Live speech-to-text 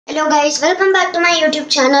Hello guys, welcome back to my YouTube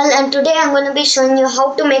channel, and today I'm going to be showing you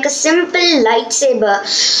how to make a simple lightsaber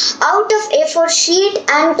out of A4 sheet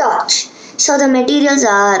and torch. So the materials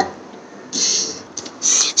are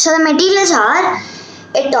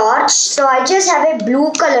a torch. So I just have a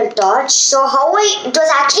blue color torch. So it was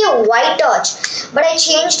actually a white torch, but I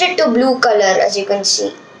changed it to blue color, as you can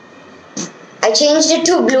see. I changed it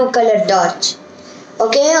to blue color torch.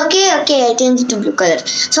 Okay, I changed it to blue color.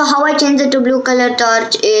 So how I changed it to blue color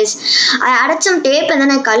torch is I added some tape and then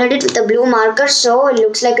I colored it with a blue marker so it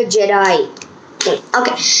looks like a Jedi.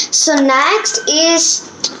 Okay, so next is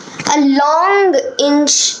a long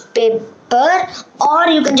inch paper, or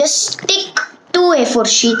you can just stick two A4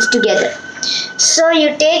 sheets together. So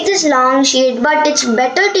you take this long sheet, but it's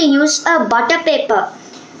better to use a butter paper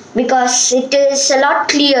because it is a lot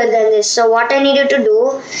clearer than this. So what I needed to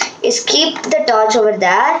do is keep the torch over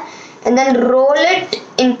there and then roll it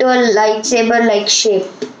into a lightsaber like shape.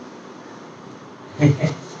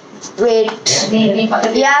 Wait,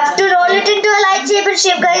 you have to roll it into a lightsaber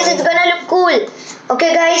shape, guys. It's gonna look cool.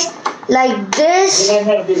 Okay guys, like this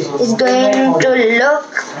is going to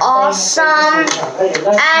look awesome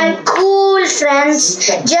and cool, friends.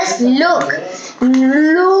 Just look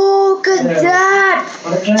at that.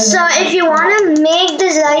 So if you want to make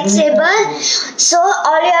this lightsaber, so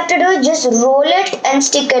all you have to do is just roll it and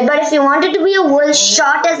stick it. But if you want it to be a world's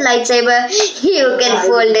shortest lightsaber, you can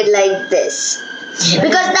fold it like this,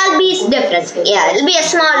 because that'll be different. Yeah, it'll be a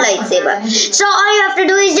small lightsaber. So all you have to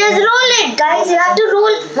do is just roll it, guys. You have to roll.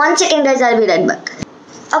 1 second, guys. I'll be right back.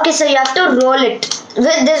 Okay, so you have to roll it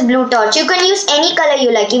with this blue torch. You can use any color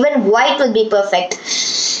you like. Even white would be perfect.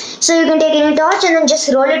 So you can take any torch and then just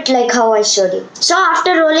roll it like how I showed you. So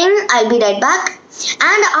after rolling, I'll be right back.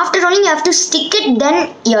 And after rolling, you have to stick it.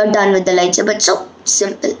 Then you're done with the lightsaber. It's so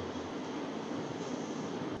simple.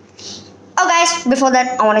 Oh, guys. Before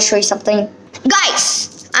that, I want to show you something.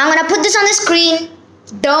 Guys, I'm gonna put this on the screen.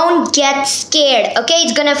 Don't get scared, okay?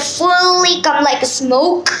 It's gonna fully come like a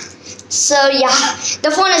smoke. So yeah,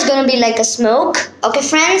 the phone is gonna be like a smoke. Okay,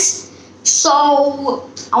 friends? So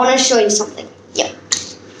I wanna show you something. Yeah.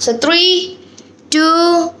 So 3,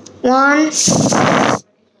 2, 1.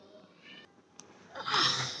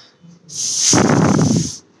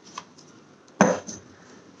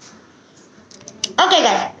 Okay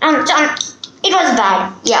guys, it was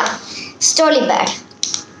bad. Yeah. It's totally bad.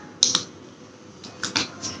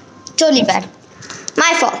 Totally bad.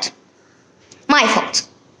 My fault.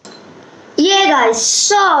 Yeah guys,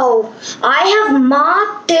 so I have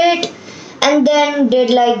marked it and then did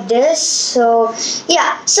like this. So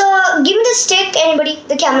yeah, so give me the stick, anybody,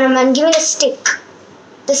 the cameraman, give me the stick.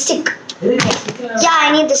 The stick. Yeah,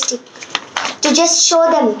 I need the stick to just show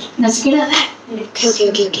them.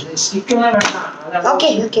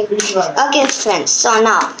 Okay, friends. So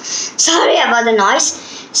now, sorry about the noise.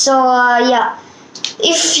 So yeah,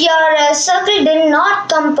 if your circle did not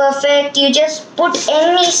come perfect, you just put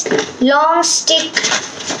any long stick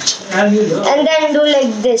and then do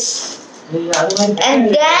like this, and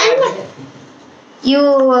then you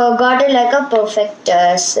got it like a perfect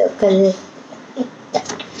circle.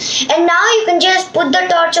 And now you can just put the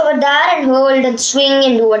torch over there and hold and swing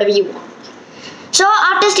and do whatever you want. So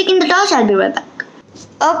after sticking the torch, I'll be right back.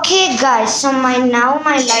 Okay guys, so my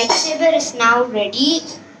lightsaber is now ready.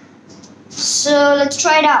 So let's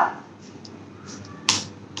try it out.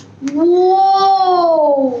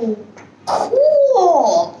 Whoa!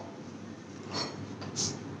 Cool!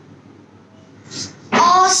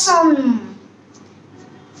 Awesome!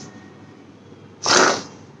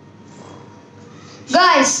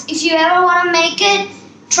 Guys, if you ever want to make it,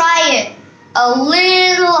 try it. A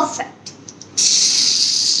little effect.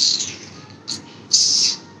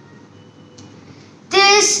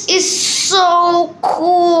 This is so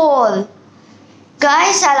cool.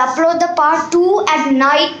 Guys, I'll upload the part 2 at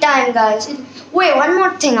night time, guys. Wait, one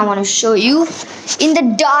more thing I want to show you. In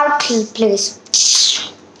the dark place.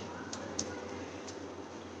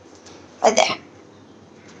 Right there.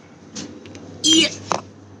 Yeah.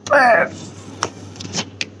 Perfect.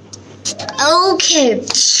 Okay.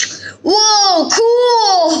 Whoa,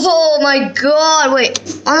 cool. Oh my god. Wait,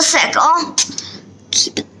 1 sec. I'll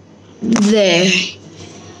keep it there.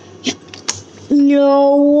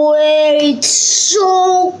 No way. It's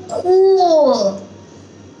so cool.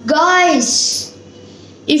 Guys,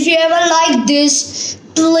 if you ever like this,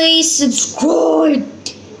 please subscribe.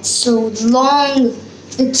 It's so long.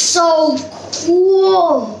 It's so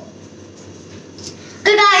cool.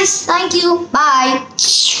 Okay guys, thank you. Bye.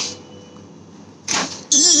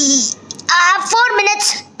 4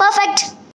 minutes. Perfect.